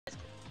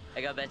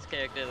I got best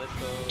character, let's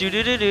go. Do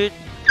do do do.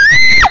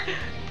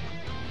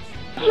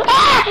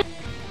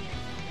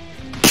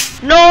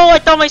 No, I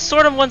thought my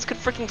sword and ones could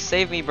freaking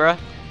save me, bruh.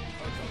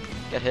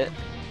 Get hit.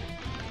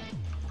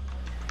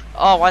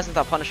 Oh, why isn't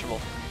that punishable?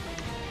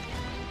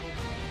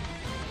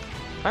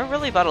 Am I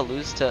really about to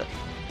lose to...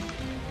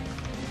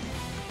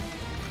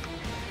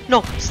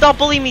 No, stop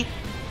bullying me!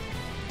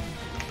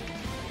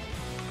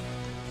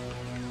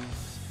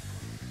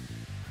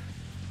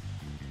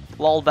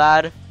 Lol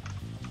bad.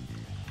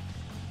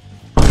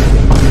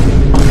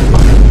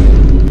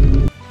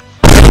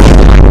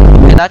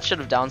 Okay, that should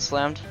have down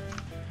slammed.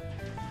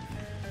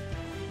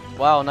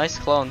 Wow, nice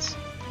clones.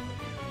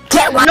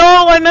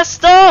 No, I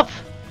messed up!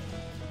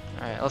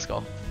 Alright, let's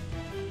go.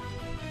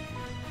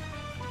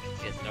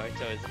 Yes,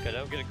 Naruto is good.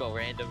 I'm gonna go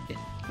random.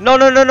 No,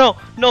 no, no, no!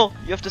 No!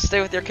 You have to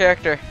stay with your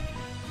character.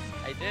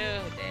 I do?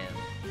 Damn.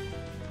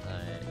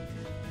 Alright.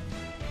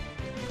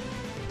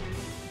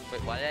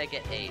 Wait, why did I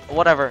get 8?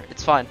 Whatever,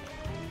 it's fine.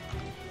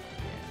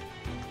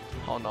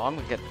 Oh no, I'm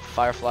gonna get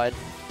fireflied.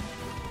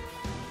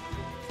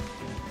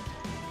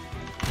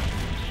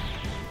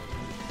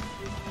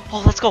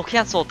 Oh, let's go,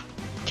 canceled.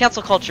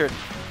 Cancel cultured.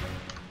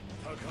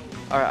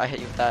 Alright, I hit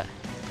you with that.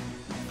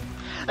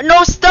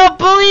 No, stop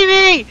bullying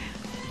me!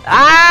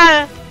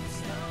 Ah!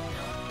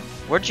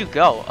 Where'd you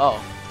go?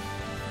 Oh.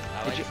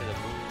 I went to the moon.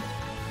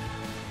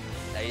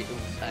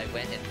 I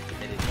went and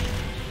committed.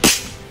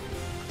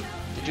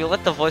 Did you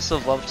let the voice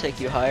of love take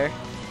you higher?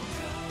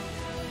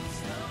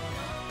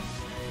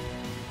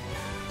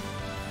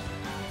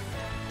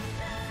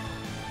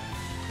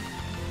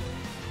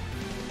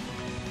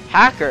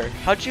 Hacker,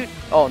 how'd you?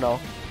 Oh no.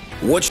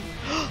 What?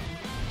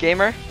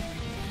 Gamer.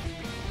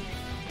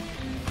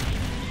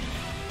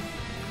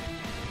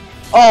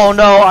 Oh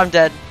no, I'm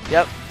dead.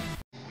 Yep.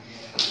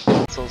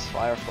 Soul's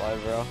Firefly,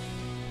 bro.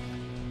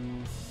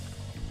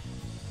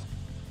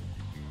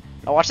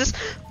 Now watch this.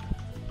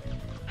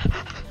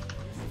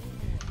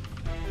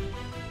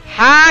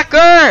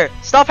 Hacker!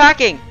 Stop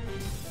hacking!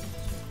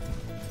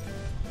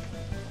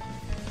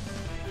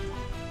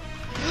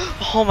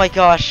 Oh my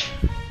gosh.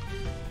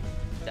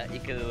 That you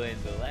could win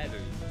the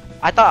ladders.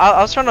 I thought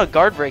I was trying to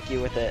guard break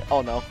you with it.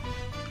 Oh no.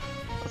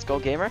 Let's go,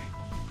 gamer.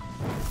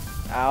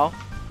 Ow.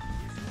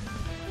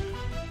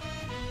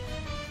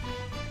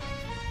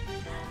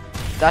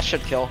 That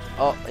should kill.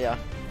 Oh yeah.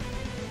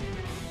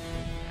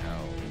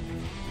 Ow.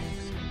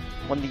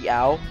 When the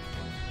ow.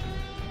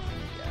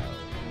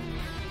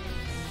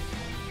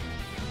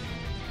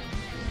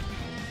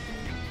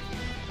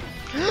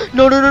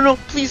 No, no, no, no!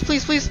 Please,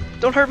 please, please!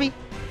 Don't hurt me!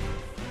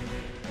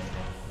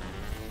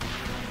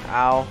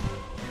 Ow.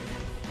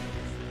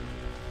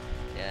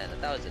 Yeah,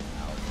 that was just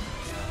out.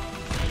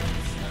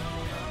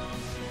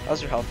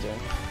 How's your health doing?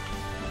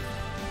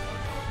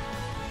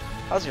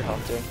 How's your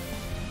health doing?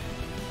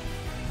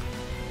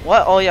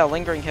 What? Oh yeah,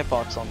 lingering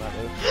hitbox on that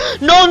move.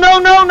 No, no,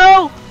 no,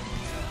 no!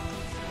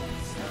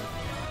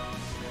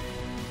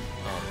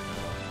 Oh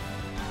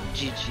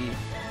GG.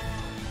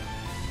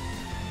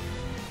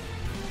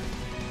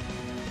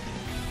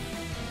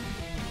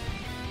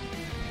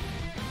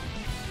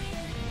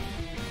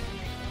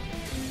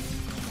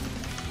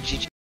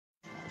 GG.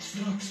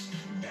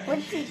 What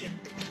did you?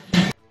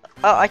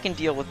 Oh, I can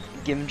deal with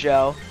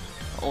Gimjow.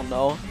 Oh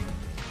no.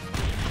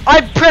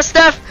 I pressed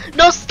F!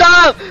 No,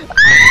 stop!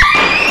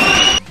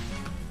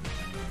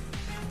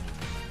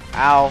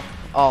 Ow.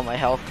 Oh, my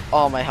health.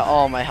 Oh, my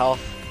health.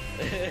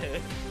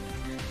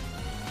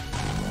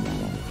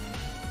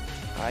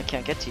 I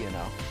can't get to you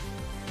now.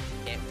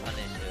 Can't punish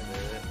it.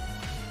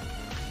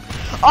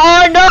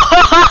 Oh no!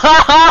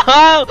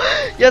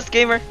 Yes,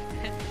 gamer.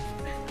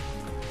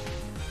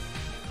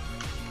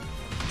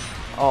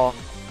 Oh,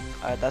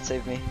 alright, that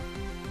saved me.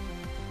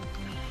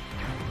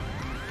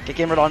 Get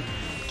gamered on.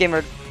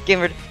 Gamered,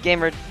 gamered,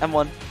 gamered.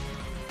 M1.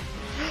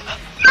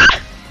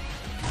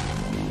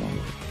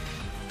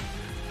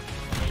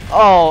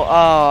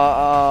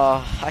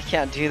 Oh, I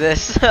can't do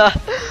this. Yeah,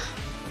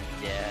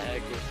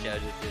 good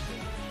judge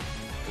isn't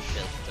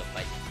built to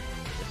fight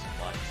this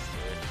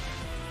monster.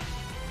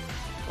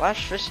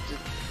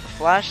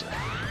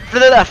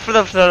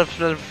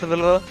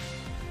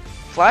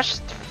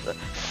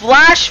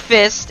 Flash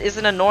Fist is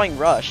an annoying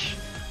rush.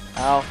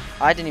 Ow,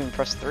 I didn't even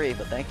press 3,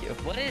 but thank you.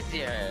 What is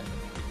your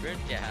good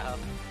job?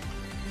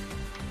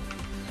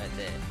 That's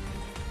it.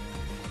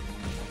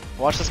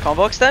 Watch this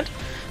combo extend.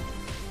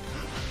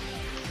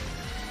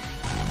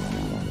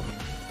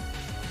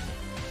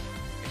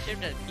 We should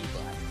have done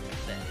P-Blast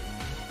instead.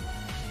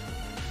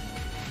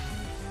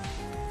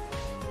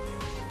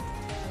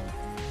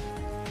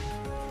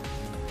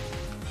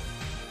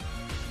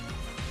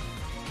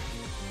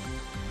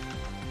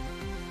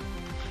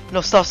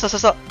 No, stop, stop, stop,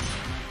 stop.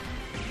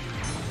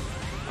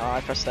 Oh,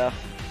 I pressed F.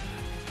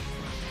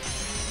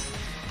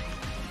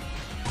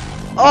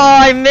 Oh,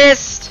 I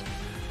missed!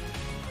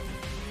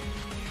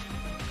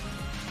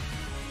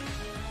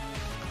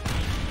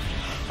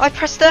 I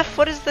pressed F,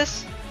 what is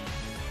this?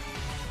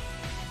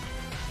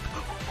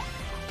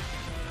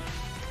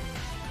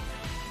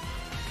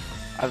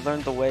 I've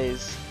learned the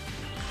ways.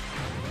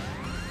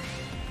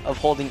 of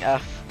holding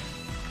F.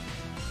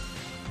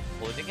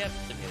 Holding F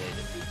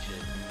simulator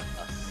featured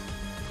us.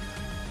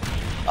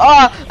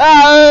 Ah!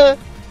 Ah!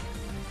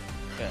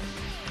 Okay.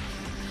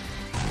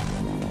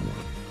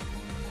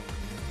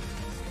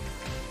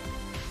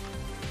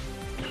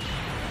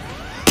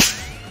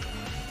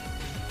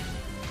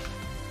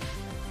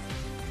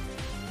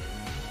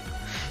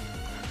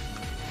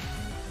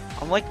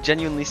 I'm like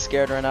genuinely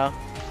scared right now.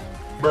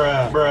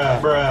 Bruh, bruh,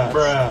 bruh,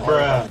 bruh,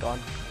 bruh. Gone.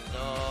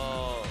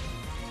 No.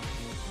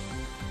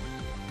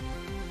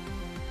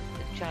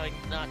 I'm trying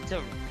not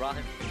to run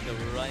with the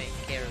running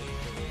carry.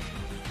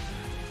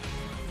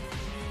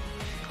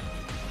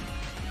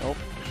 Nope.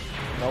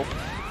 Nope.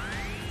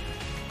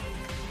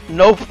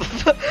 Nope.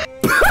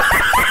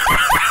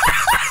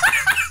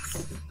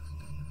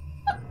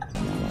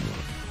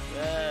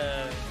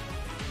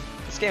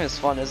 This game is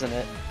fun, isn't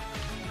it?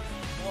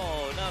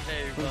 Oh, not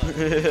very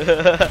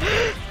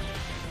fun.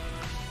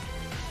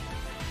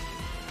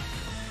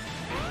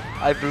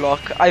 I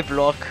block. I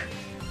block.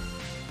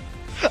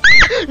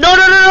 No,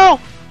 no, no, no!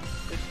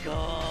 Let's go.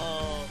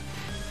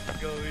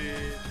 Go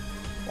in.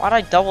 Why'd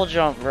I double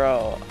jump,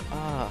 bro?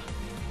 Ah.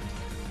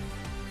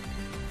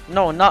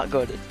 No, not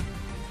good. That's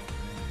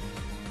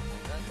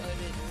how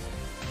it is.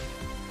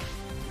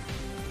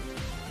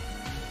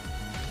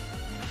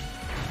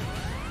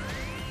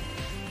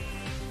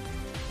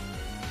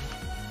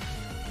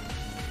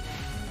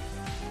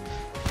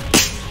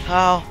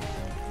 How?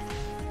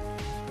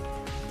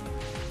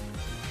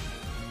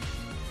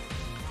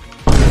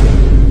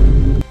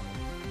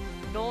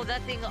 No,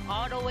 that thing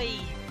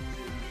auto-aimed.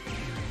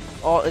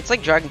 Oh, it's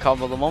like Dragon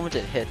Combo. The moment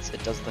it hits,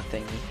 it does the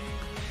thingy.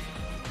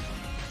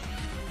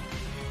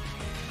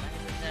 I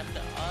didn't have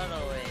to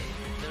auto-aim.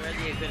 It's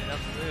already a good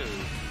enough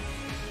move.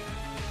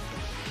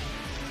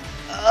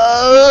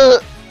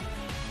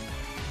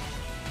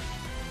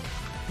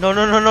 No,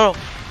 no, no, no.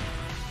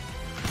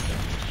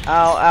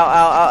 Ow, ow,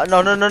 ow, ow.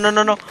 No, no, no, no,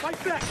 no, no.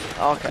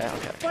 Okay,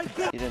 okay.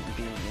 You didn't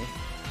beat me.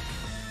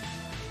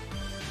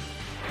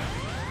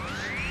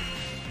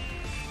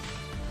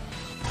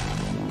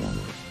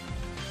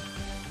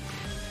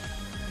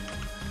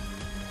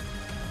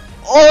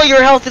 Oh,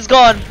 your health is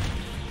gone.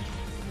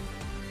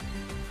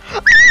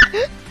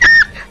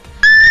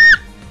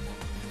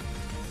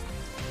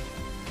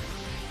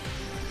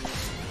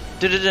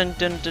 Dun dun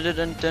dun dun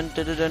dun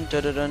dun dun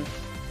dun dun.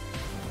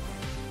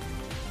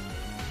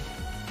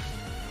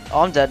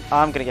 Oh, I'm dead.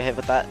 I'm gonna get hit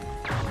with that.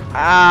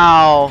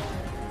 Ow.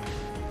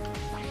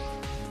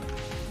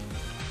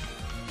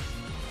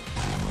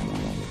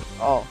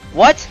 Oh,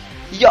 what?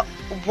 Yo,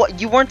 what?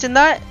 You weren't in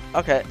that?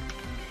 Okay.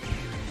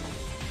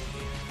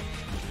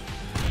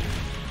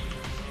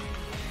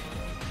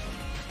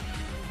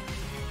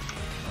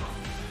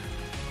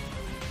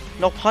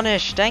 No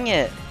punish, dang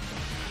it.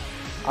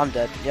 I'm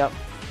dead, yep.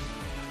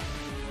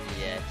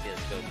 Yeah,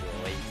 just go to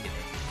awakening.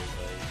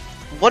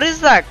 What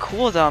is that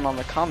cooldown on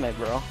the comic,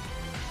 bro?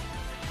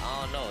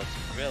 I don't know, it's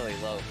really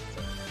low.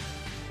 So.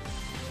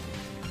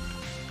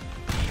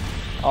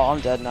 Oh,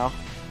 I'm dead now.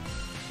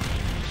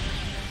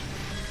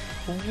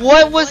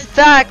 What was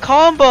that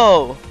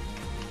combo?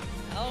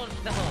 Oh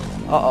no!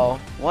 Uh-oh.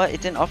 What?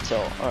 It didn't up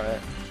tilt.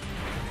 Alright.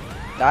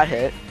 That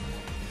hit.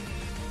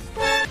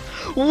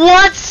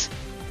 What?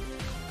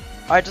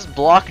 Alright, just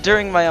block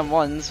during my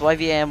M1s.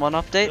 YVAM1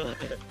 update. I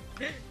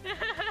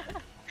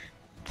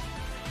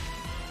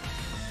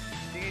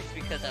think it's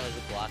because I was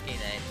blocking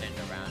and I turned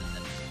around and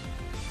then...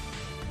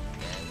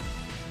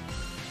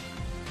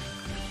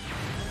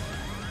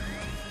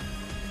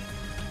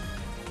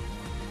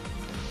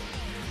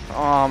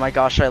 Oh my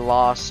gosh, I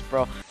lost,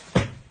 bro.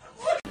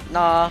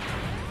 Nah.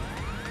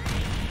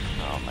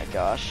 Oh my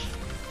gosh.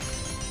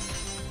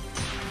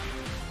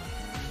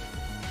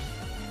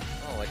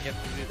 Oh, why'd you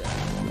have to do that?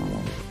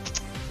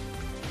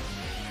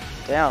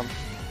 Damn. No,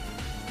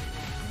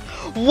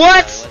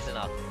 What? it wasn't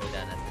off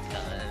cooldown at the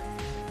time.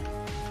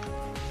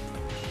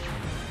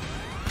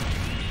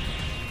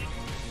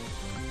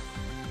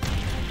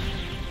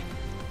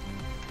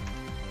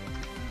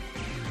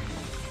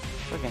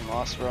 Freaking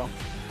lost, bro.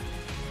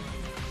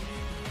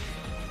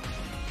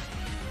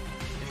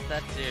 Is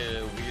that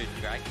the weird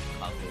dragon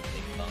combo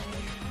thing called?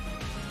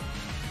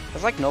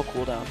 There's like no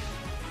cooldown.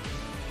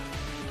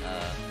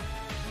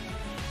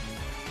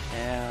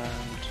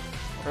 And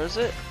where is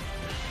it?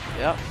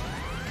 Yep.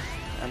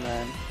 And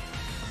then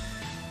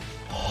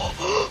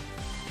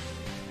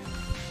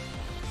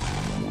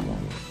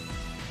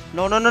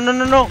no, no, no, no,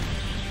 no, no.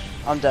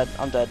 I'm dead.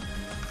 I'm dead.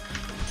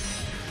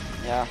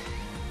 Yeah.